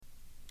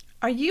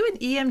Are you an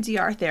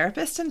EMDR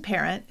therapist and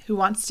parent who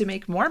wants to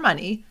make more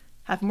money,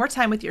 have more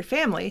time with your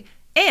family,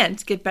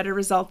 and get better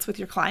results with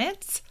your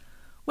clients?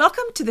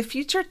 Welcome to the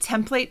Future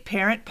Template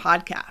Parent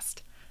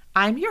Podcast.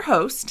 I'm your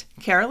host,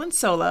 Carolyn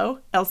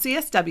Solo,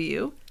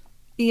 LCSW,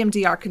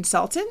 EMDR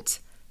consultant,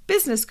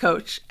 business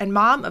coach, and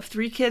mom of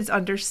 3 kids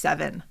under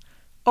 7.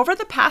 Over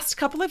the past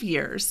couple of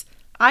years,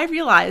 I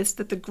realized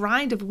that the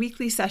grind of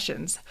weekly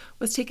sessions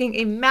was taking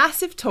a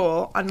massive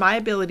toll on my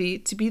ability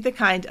to be the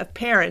kind of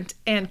parent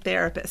and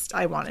therapist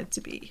I wanted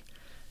to be.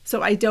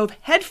 So I dove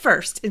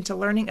headfirst into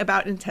learning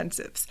about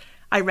intensives.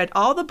 I read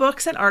all the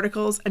books and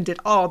articles and did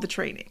all the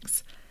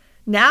trainings.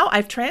 Now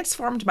I've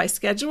transformed my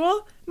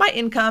schedule, my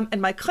income,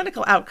 and my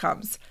clinical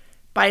outcomes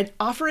by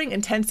offering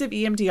intensive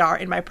EMDR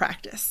in my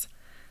practice.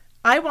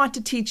 I want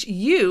to teach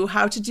you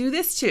how to do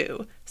this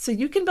too, so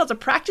you can build a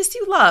practice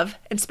you love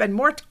and spend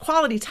more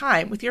quality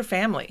time with your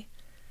family.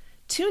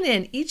 Tune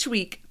in each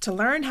week to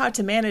learn how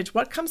to manage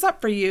what comes up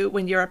for you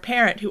when you're a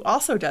parent who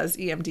also does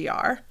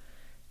EMDR,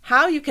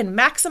 how you can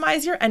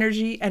maximize your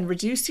energy and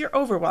reduce your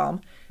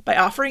overwhelm by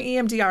offering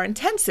EMDR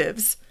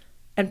intensives,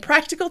 and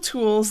practical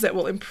tools that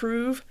will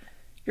improve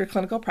your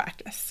clinical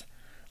practice.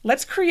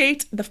 Let's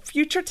create the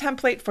future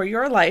template for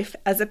your life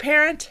as a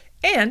parent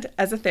and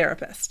as a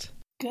therapist.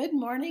 Good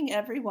morning,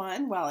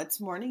 everyone. Well, it's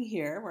morning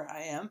here where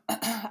I am.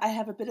 I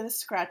have a bit of a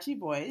scratchy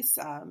voice.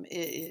 It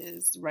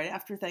is right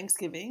after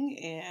Thanksgiving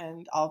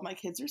and all of my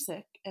kids are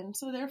sick. And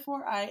so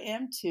therefore I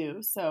am too.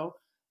 So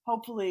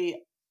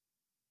hopefully,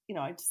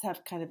 I just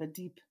have kind of a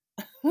deep,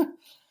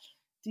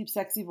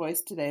 sexy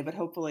voice today, but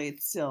hopefully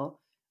it's still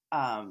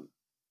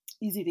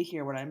easy to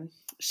hear what I'm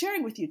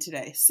sharing with you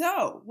today.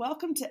 So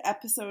welcome to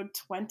episode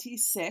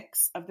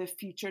 26 of the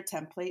Future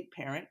Template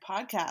Parent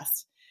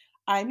Podcast.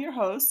 I'm your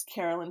host,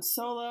 Carolyn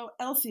Solo,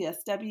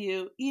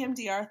 LCSW,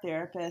 EMDR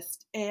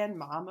therapist, and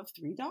mom of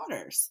 3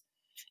 daughters.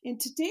 In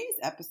today's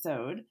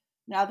episode,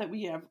 now that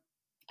we have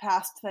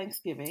passed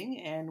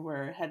Thanksgiving and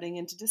we're heading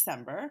into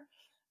December,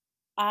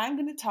 I'm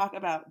going to talk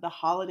about the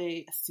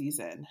holiday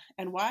season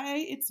and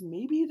why it's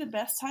maybe the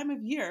best time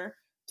of year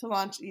to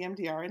launch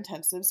EMDR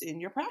intensives in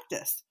your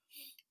practice.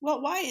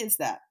 Well, why is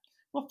that?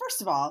 Well,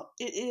 first of all,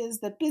 it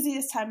is the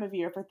busiest time of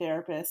year for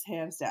therapists,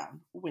 hands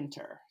down,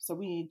 winter. So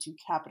we need to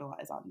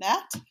capitalize on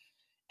that.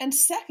 And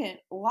second,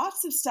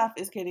 lots of stuff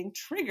is getting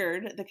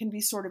triggered that can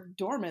be sort of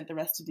dormant the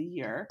rest of the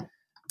year.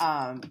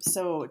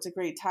 So it's a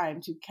great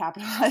time to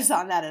capitalize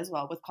on that as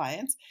well with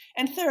clients.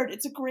 And third,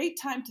 it's a great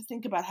time to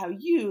think about how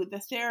you, the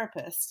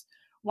therapist,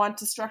 want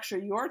to structure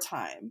your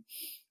time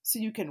so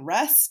you can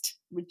rest,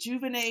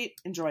 rejuvenate,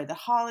 enjoy the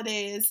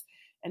holidays,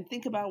 and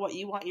think about what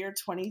you want your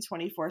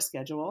 2024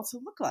 schedule to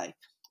look like.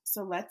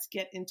 So let's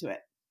get into it.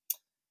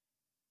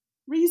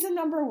 Reason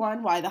number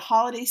 1 why the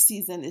holiday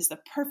season is the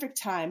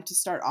perfect time to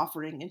start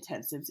offering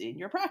intensives in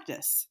your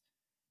practice.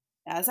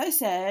 As I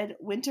said,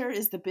 winter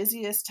is the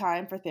busiest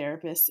time for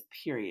therapists,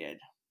 period.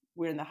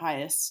 We're in the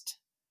highest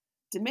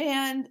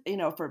demand.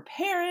 For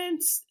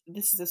parents,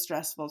 this is a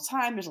stressful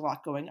time. There's a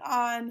lot going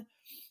on.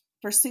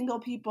 For single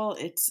people,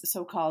 it's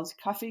so-called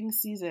cuffing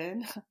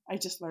season. I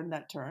just learned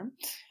that term.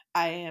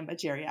 I am a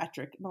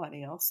geriatric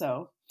millennial,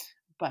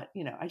 but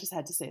I just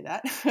had to say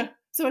that.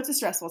 So it's a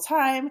stressful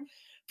time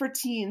for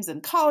teens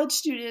and college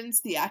students.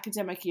 The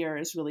academic year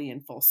is really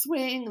in full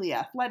swing, the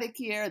athletic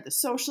year, the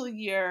social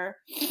year.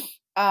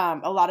 A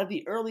lot of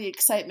the early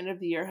excitement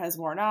of the year has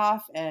worn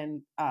off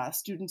and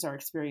students are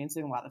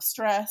experiencing a lot of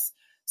stress.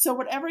 So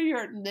whatever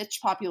your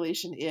niche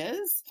population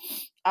is,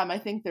 I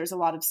think there's a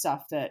lot of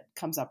stuff that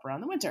comes up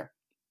around the winter.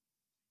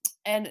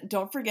 And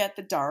don't forget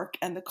the dark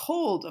and the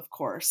cold, of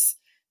course.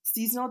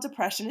 Seasonal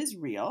depression is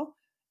real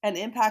and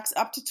impacts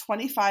up to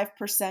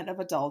 25% of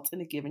adults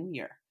in a given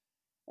year.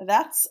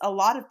 That's a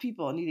lot of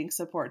people needing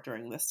support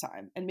during this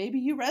time. And maybe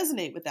you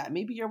resonate with that.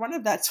 Maybe you're one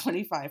of that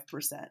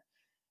 25%.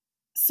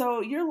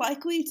 So you're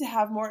likely to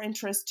have more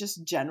interest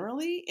just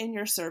generally in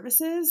your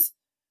services,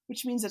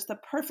 which means it's the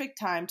perfect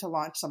time to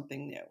launch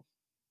something new.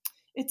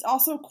 It's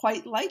also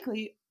quite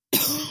likely,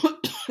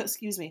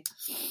 excuse me,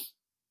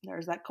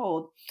 there's that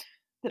cold,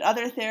 that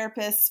other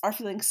therapists are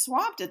feeling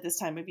swamped at this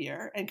time of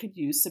year and could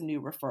use some new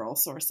referral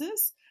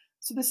sources.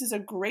 So this is a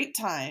great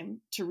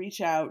time to reach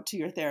out to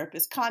your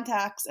therapist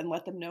contacts and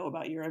let them know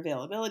about your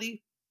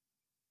availability,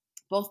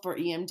 both for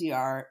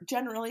EMDR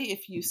generally,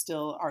 if you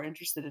still are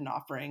interested in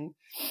offering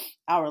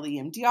hourly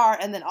EMDR,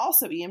 and then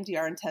also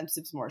EMDR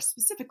intensives more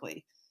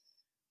specifically.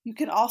 You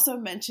can also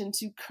mention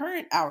to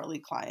current hourly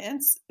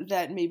clients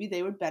that maybe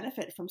they would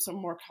benefit from some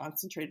more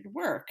concentrated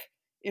work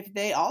if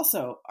they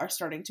also are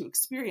starting to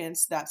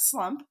experience that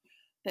slump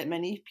that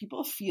many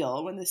people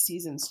feel when the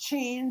seasons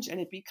change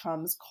and it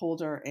becomes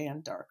colder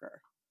and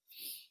darker.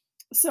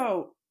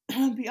 So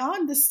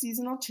beyond the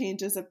seasonal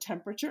changes of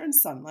temperature and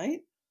sunlight,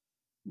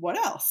 what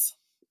else?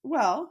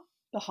 Well,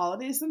 the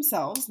holidays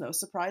themselves, no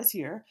surprise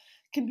here,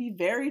 can be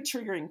very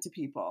triggering to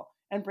people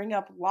and bring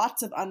up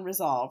lots of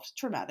unresolved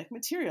traumatic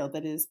material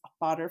that is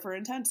fodder for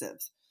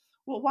intensives.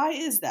 Well, why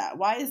is that?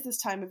 Why is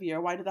this time of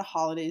year? Why do the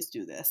holidays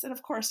do this? And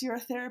of course, you're a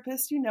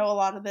therapist, you know a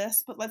lot of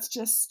this, but let's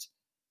just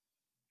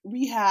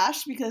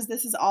rehash because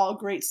this is all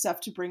great stuff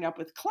to bring up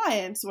with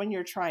clients when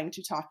you're trying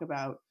to talk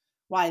about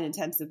why an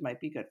intensive might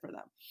be good for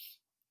them.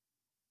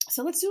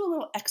 So let's do a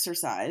little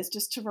exercise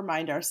just to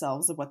remind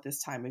ourselves of what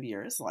this time of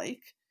year is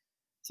like.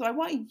 So I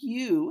want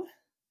you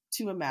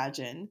to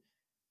imagine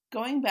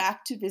going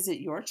back to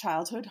visit your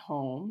childhood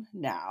home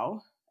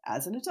now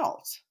as an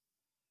adult.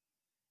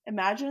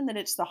 Imagine that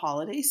it's the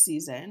holiday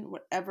season,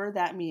 whatever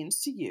that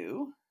means to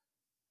you,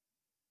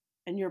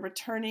 and you're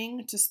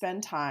returning to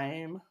spend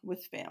time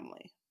with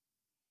family.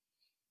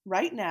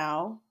 Right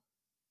now,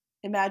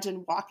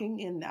 imagine walking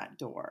in that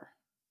door.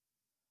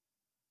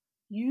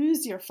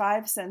 Use your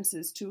 5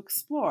 senses to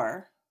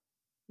explore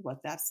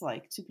what that's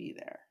like to be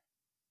there.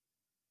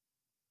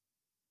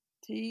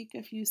 Take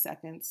a few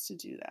seconds to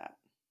do that.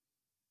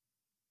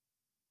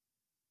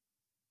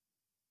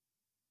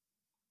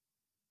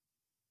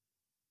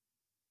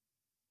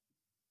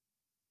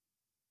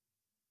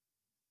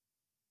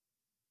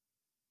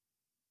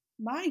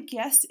 My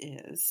guess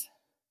is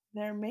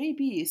there may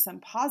be some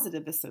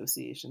positive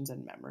associations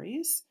and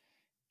memories,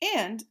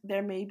 and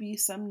there may be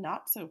some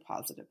not so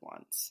positive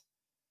ones.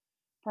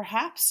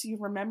 Perhaps you're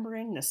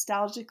remembering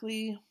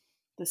nostalgically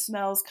the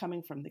smells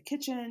coming from the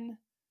kitchen,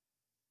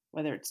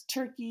 whether it's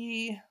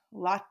turkey,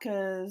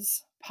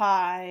 latkes,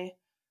 pie,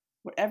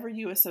 whatever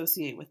you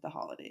associate with the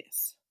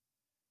holidays.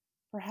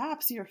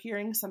 Perhaps you're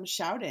hearing some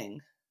shouting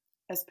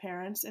as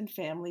parents and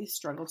family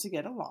struggle to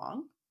get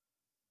along.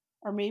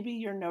 Or maybe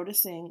you're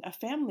noticing a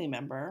family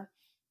member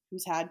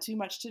who's had too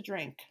much to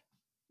drink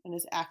and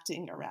is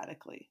acting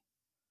erratically.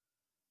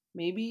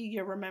 Maybe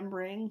you're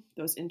remembering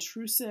those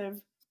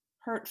intrusive,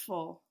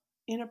 hurtful,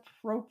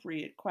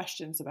 inappropriate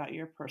questions about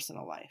your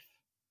personal life.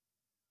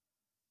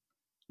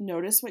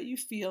 Notice what you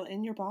feel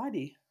in your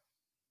body.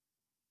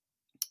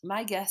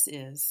 My guess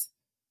is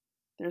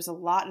there's a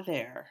lot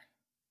there,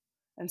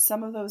 and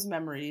some of those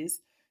memories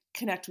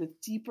connect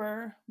with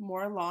deeper,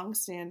 more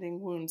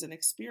long-standing wounds and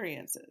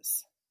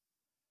experiences.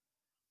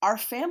 Our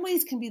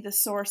families can be the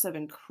source of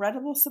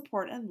incredible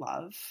support and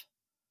love,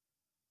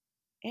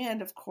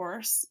 and of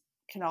course,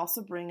 can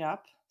also bring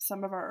up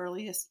some of our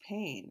earliest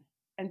pain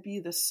and be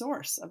the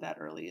source of that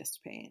earliest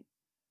pain.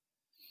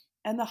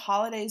 And the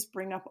holidays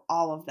bring up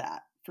all of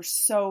that for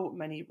so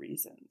many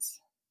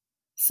reasons.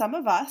 Some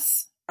of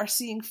us are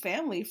seeing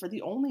family for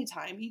the only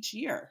time each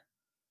year.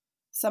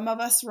 Some of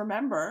us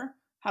remember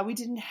how we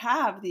didn't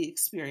have the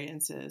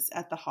experiences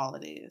at the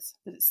holidays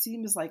that it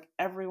seems like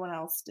everyone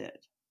else did.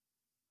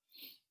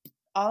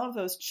 All of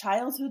those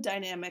childhood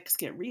dynamics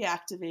get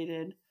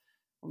reactivated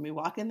when we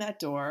walk in that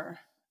door,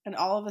 and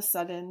all of a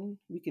sudden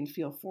we can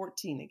feel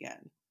 14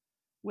 again,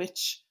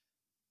 which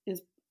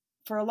is,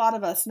 for a lot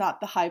of us, not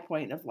the high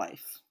point of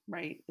life,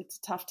 right? It's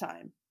a tough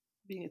time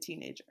being a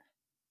teenager.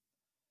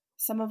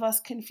 Some of us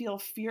can feel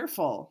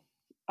fearful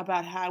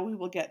about how we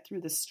will get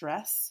through the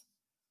stress,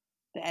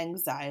 the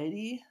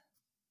anxiety,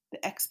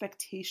 the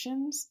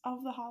expectations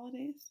of the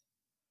holidays.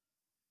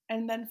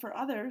 And then for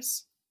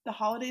others, the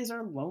holidays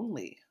are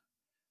lonely.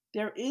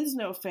 There is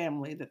no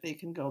family that they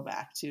can go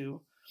back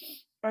to,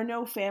 or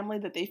no family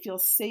that they feel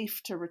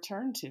safe to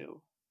return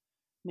to.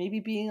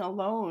 Maybe being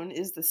alone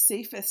is the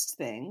safest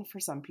thing for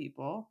some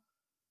people,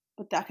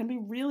 but that can be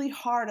really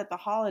hard at the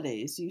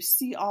holidays. You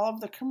see all of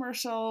the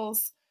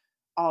commercials,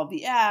 all of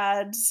the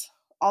ads,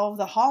 all of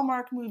the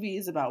Hallmark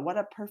movies about what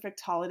a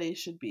perfect holiday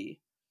should be.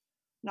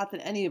 Not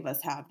that any of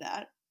us have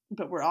that,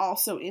 but we're all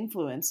so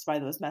influenced by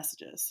those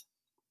messages,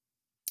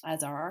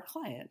 as are our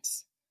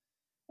clients.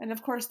 And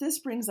of course, this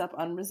brings up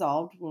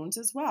unresolved wounds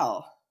as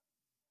well.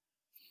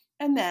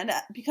 And then,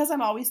 because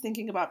I'm always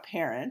thinking about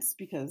parents,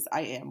 because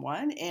I am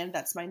one, and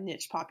that's my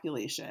niche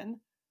population,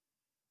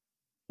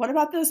 what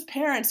about those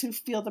parents who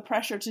feel the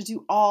pressure to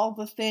do all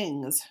the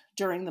things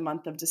during the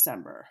month of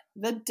December?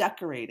 The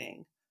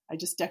decorating. I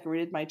just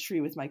decorated my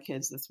tree with my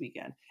kids this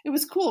weekend. It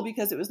was cool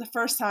because it was the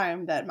first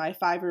time that my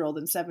 5-year-old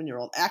and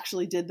 7-year-old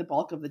actually did the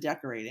bulk of the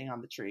decorating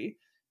on the tree.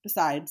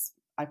 Besides,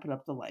 I put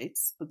up the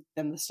lights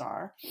and the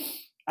star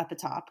at the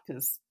top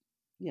because,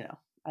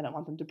 I don't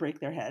want them to break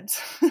their heads.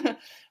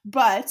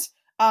 But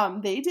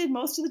they did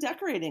most of the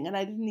decorating, and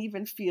I didn't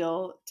even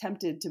feel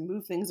tempted to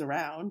move things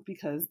around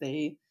because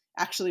they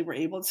actually were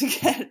able to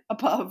get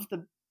above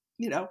the,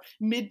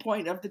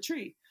 midpoint of the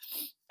tree.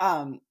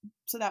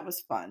 So that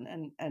was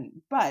fun.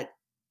 But,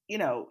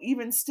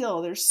 even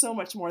still, there's so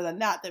much more than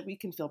that we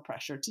can feel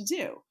pressure to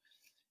do.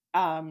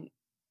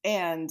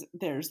 And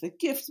there's the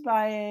gift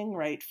buying,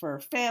 right? For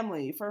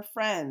family, for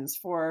friends,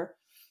 for,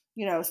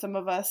 some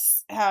of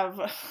us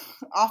have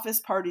office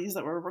parties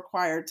that we're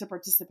required to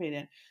participate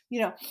in,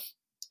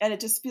 and it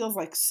just feels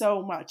like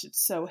so much.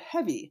 It's so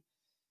heavy.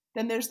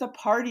 Then there's the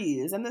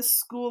parties and the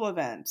school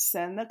events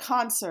and the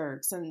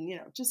concerts and,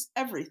 just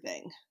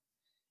everything.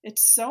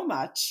 It's so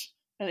much,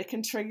 and it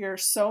can trigger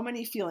so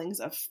many feelings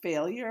of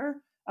failure,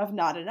 of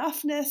not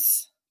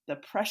enoughness, the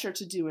pressure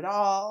to do it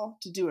all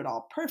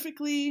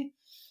perfectly.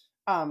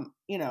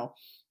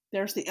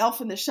 There's the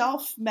elf on the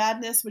shelf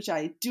madness, which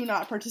I do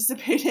not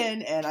participate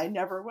in, and I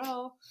never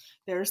will.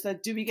 There's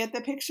do we get the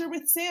picture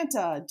with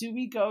Santa? Do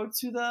we go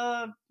to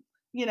the,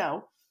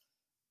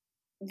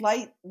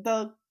 light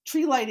the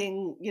tree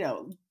lighting,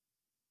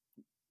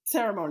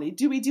 ceremony?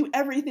 Do we do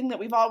everything that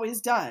we've always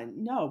done?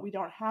 No, we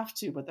don't have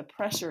to, but the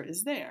pressure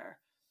is there.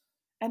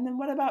 And then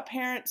what about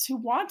parents who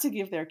want to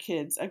give their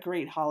kids a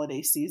great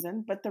holiday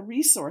season, but the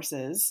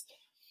resources,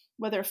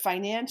 whether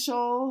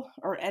financial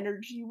or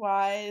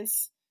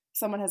energy-wise,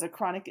 someone has a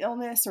chronic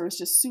illness or is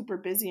just super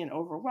busy and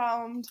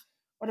overwhelmed?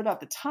 What about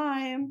the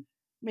time?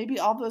 Maybe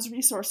all those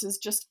resources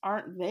just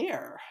aren't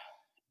there.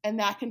 And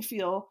that can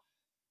feel,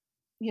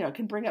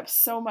 can bring up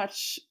so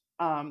much,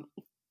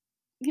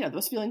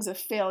 those feelings of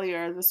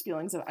failure, those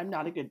feelings of I'm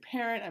not a good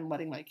parent, I'm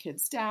letting my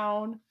kids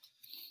down.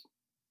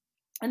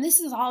 And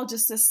this is all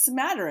just a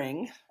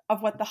smattering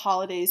of what the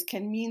holidays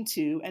can mean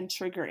to and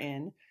trigger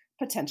in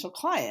potential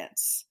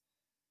clients.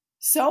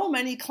 So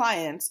many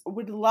clients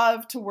would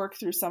love to work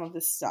through some of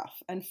this stuff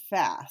and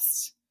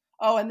fast.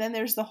 Oh, and then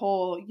there's the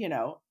whole,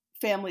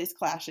 families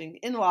clashing,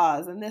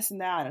 in-laws and this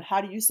and that. And how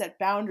do you set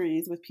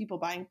boundaries with people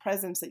buying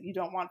presents that you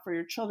don't want for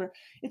your children?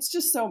 It's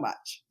just so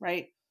much,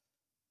 right?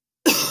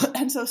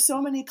 And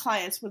so many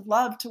clients would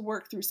love to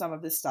work through some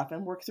of this stuff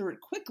and work through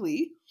it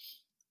quickly,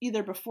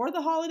 either before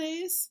the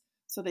holidays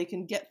so they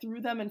can get through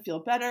them and feel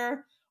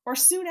better, or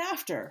soon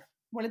after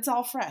when it's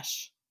all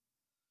fresh.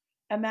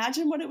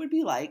 Imagine what it would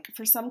be like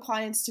for some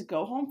clients to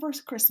go home for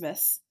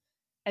Christmas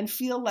and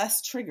feel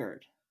less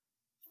triggered,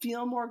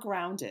 feel more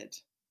grounded,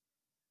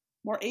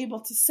 more able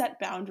to set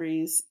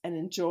boundaries and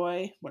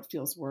enjoy what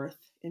feels worth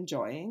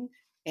enjoying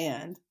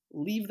and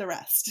leave the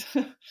rest.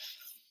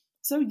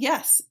 So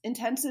yes,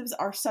 intensives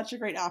are such a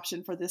great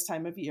option for this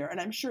time of year. And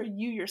I'm sure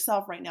you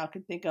yourself right now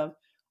can think of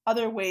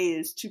other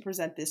ways to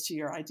present this to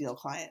your ideal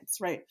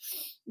clients, right?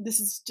 This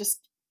is just,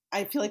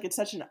 I feel like it's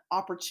such an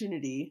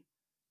opportunity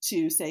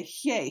to say,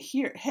 hey,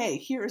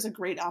 here is a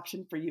great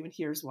option for you and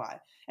here's why.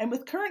 And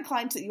with current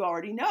clients that you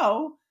already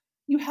know,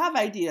 you have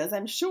ideas,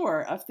 I'm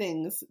sure, of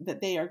things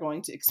that they are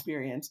going to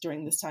experience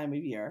during this time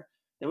of year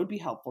that would be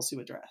helpful to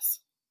address.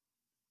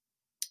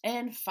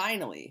 And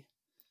finally,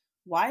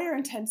 why are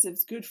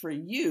intensives good for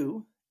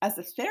you as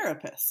a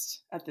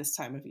therapist at this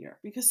time of year?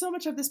 Because so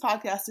much of this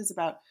podcast is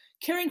about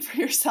caring for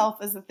yourself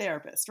as a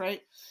therapist,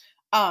 right?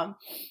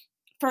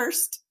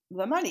 First,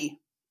 the money.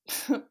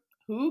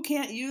 Who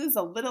can't use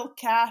a little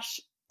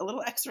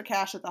extra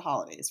cash at the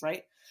holidays,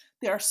 right?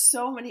 There are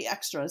so many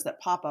extras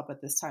that pop up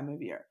at this time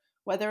of year,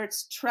 whether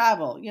it's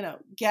travel,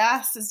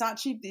 gas is not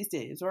cheap these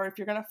days, or if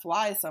you're going to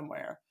fly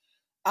somewhere,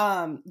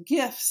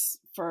 gifts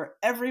for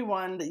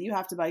everyone that you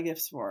have to buy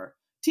gifts for,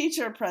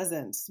 teacher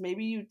presents,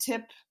 maybe you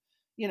tip,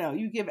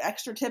 you give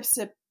extra tips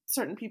to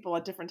certain people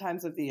at different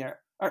times of the year,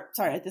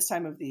 at this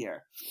time of the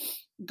year.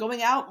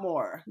 Going out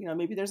more,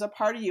 maybe there's a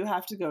party you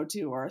have to go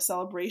to or a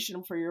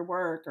celebration for your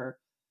work, or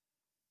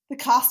the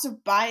cost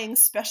of buying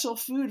special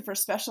food for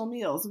special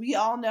meals. We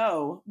all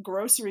know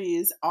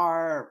groceries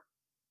are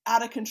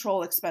out of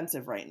control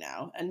expensive right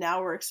now. And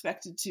now we're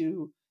expected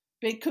to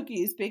bake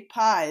cookies, bake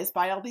pies,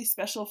 buy all these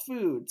special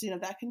foods.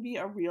 That can be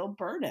a real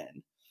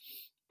burden.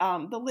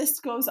 The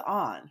list goes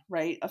on,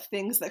 right, of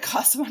things that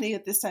cost money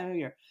at this time of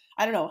year.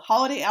 I don't know,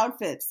 holiday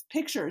outfits,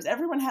 pictures,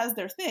 everyone has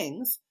their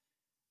things.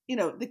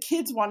 The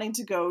kids wanting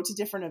to go to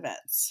different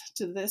events,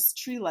 to this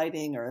tree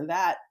lighting or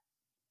that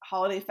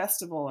holiday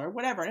festival or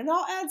whatever, and it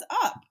all adds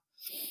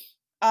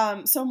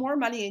up. So more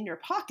money in your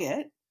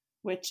pocket,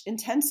 which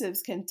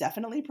intensives can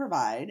definitely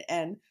provide,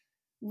 and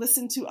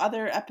listen to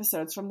other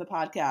episodes from the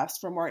podcast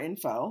for more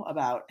info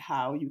about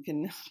how you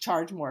can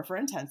charge more for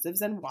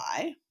intensives and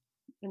why.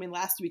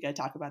 Last week I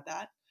talked about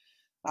that,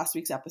 last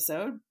week's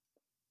episode.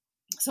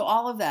 So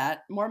all of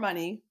that, more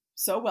money,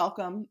 so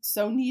welcome,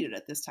 so needed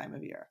at this time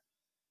of year.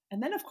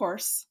 And then, of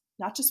course,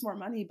 not just more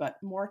money, but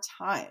more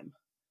time.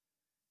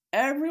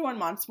 Everyone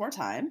wants more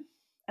time.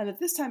 And at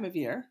this time of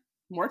year,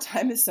 more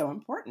time is so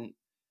important.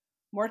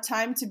 More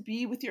time to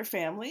be with your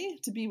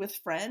family, to be with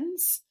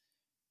friends,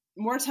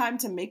 more time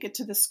to make it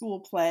to the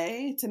school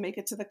play, to make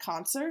it to the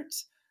concert,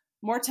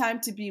 more time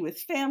to be with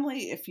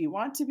family if you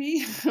want to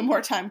be,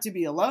 more time to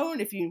be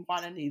alone if you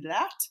want to need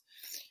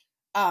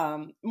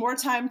that, more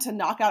time to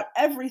knock out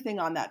everything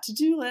on that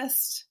to-do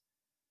list,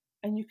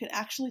 and you can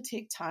actually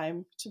take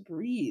time to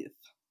breathe.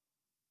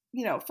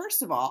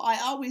 First of all,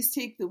 I always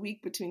take the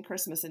week between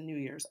Christmas and New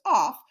Year's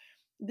off.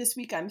 This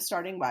week I'm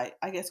starting by,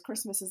 I guess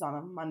Christmas is on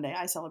a Monday.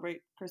 I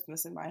celebrate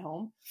Christmas in my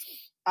home.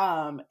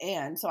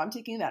 And so I'm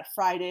taking that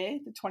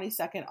Friday, the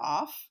 22nd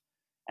off,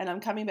 and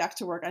I'm coming back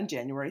to work on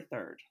January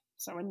 3rd.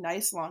 So a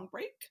nice long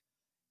break.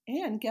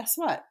 And guess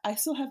what? I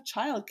still have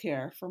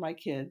childcare for my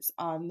kids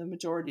on the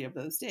majority of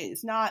those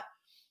days. Not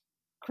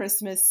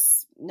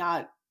Christmas,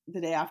 not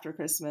the day after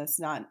Christmas,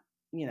 not,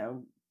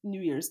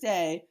 New Year's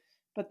Day,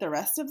 but the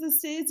rest of the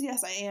days,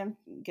 yes, I am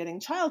getting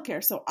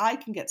childcare so I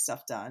can get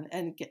stuff done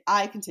and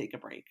I can take a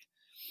break.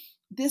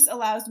 This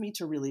allows me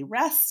to really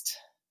rest,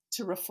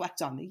 to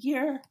reflect on the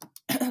year,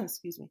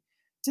 excuse me,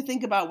 to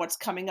think about what's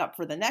coming up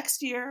for the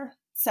next year,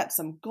 set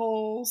some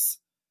goals,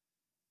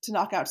 to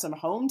knock out some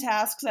home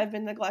tasks I've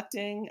been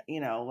neglecting.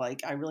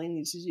 Like I really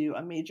need to do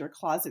a major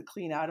closet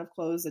clean out of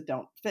clothes that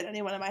don't fit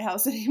anyone in my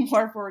house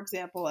anymore, for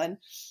example. And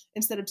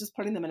instead of just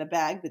putting them in a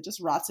bag that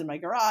just rots in my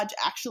garage,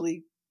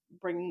 actually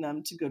bringing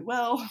them to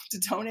Goodwill to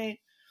donate,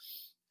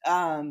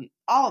 all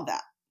of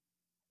that.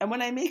 And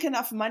when I make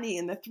enough money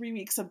in the 3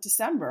 weeks of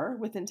December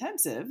with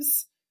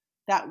intensives,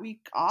 that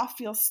week off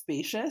feels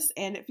spacious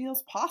and it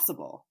feels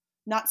possible,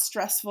 not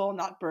stressful,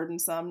 not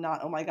burdensome,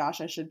 not, oh my gosh,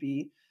 I should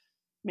be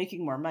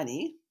making more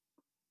money.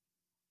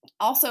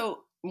 Also,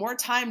 more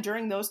time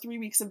during those 3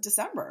 weeks of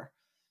December.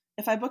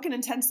 If I book an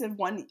intensive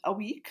one a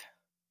week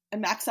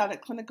and max out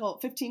at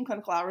 15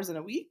 clinical hours in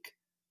a week,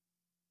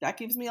 that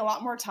gives me a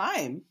lot more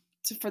time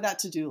for that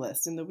to-do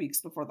list in the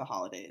weeks before the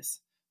holidays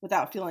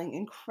without feeling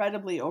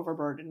incredibly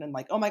overburdened and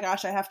like, oh my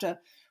gosh, I have to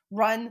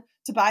run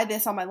to buy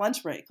this on my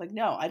lunch break. Like,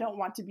 no, I don't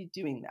want to be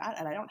doing that,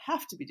 and I don't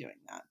have to be doing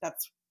that.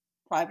 That's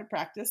private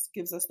practice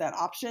gives us that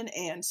option,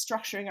 and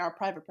structuring our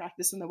private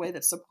practice in the way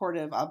that's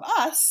supportive of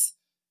us,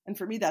 and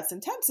for me that's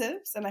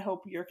intensives, and I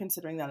hope you're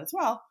considering that as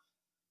well,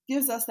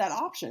 gives us that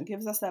option,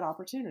 gives us that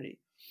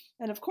opportunity.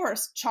 And of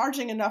course,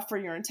 charging enough for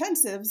your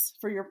intensives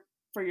for your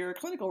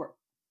clinical work,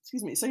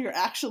 so you're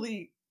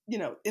actually,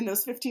 in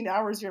those 15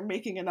 hours you're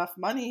making enough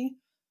money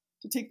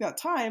to take that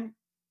time.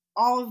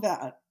 All of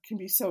that can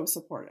be so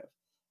supportive.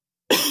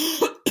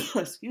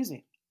 Excuse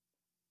me.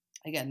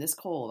 Again, this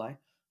cold, I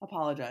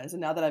apologize. And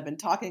now that I've been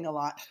talking a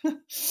lot, I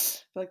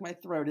feel like my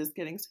throat is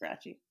getting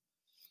scratchy.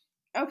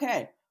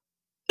 Okay.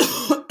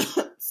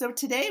 So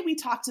today we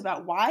talked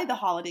about why the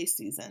holiday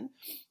season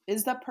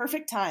is the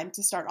perfect time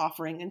to start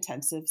offering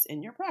intensives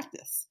in your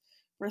practice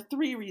for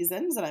 3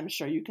 reasons, and I'm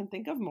sure you can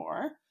think of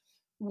more.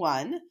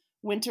 1,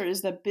 winter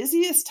is the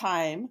busiest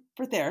time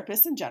for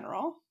therapists in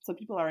general, so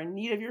people are in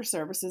need of your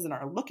services and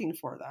are looking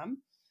for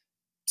them.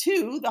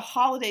 2, the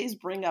holidays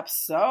bring up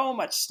so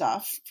much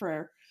stuff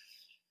for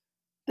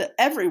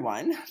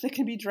everyone that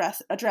can be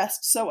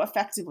addressed so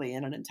effectively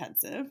in an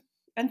intensive.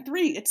 And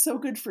 3, it's so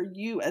good for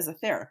you as a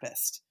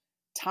therapist.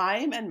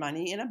 Time and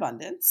money in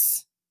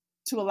abundance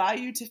to allow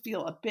you to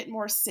feel a bit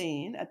more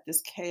sane at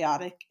this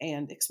chaotic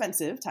and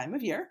expensive time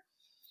of year.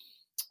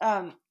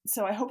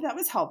 So I hope that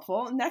was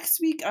helpful. Next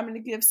week, I'm going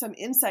to give some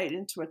insight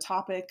into a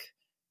topic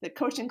that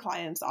coaching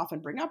clients often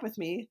bring up with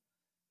me: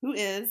 who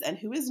is and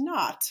who is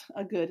not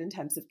a good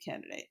intensive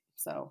candidate.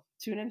 So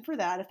tune in for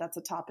that if that's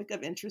a topic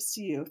of interest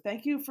to you.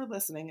 Thank you for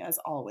listening as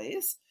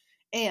always.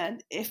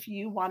 And if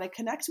you want to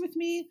connect with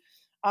me,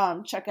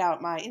 check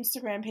out my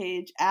Instagram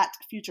page at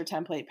Future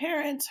Template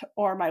Parent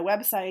or my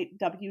website,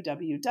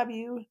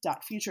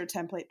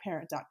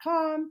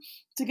 www.futuretemplateparent.com,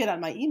 to get on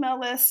my email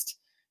list,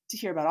 to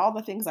hear about all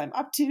the things I'm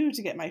up to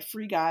get my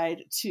free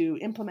guide to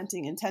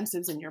implementing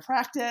intensives in your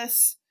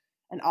practice,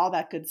 and all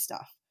that good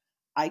stuff.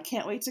 I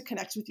can't wait to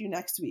connect with you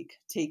next week.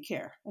 Take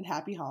care and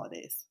happy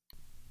holidays.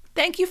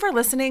 Thank you for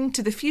listening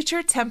to the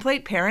Future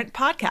Template Parent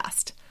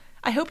podcast.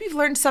 I hope you've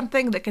learned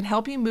something that can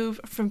help you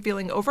move from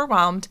feeling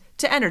overwhelmed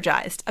to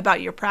energized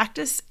about your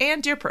practice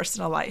and your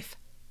personal life.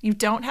 You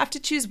don't have to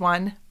choose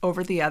one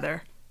over the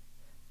other.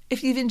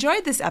 If you've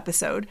enjoyed this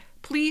episode,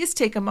 please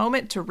take a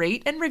moment to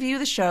rate and review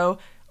the show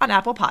on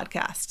Apple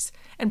Podcasts,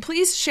 and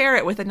please share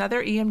it with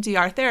another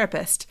EMDR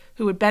therapist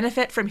who would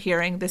benefit from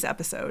hearing this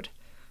episode.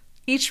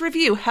 Each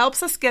review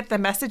helps us get the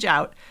message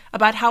out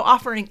about how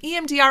offering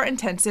EMDR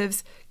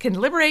intensives can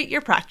liberate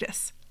your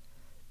practice.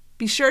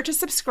 Be sure to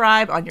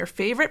subscribe on your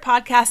favorite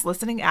podcast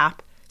listening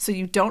app so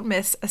you don't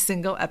miss a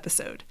single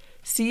episode.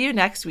 See you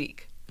next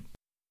week.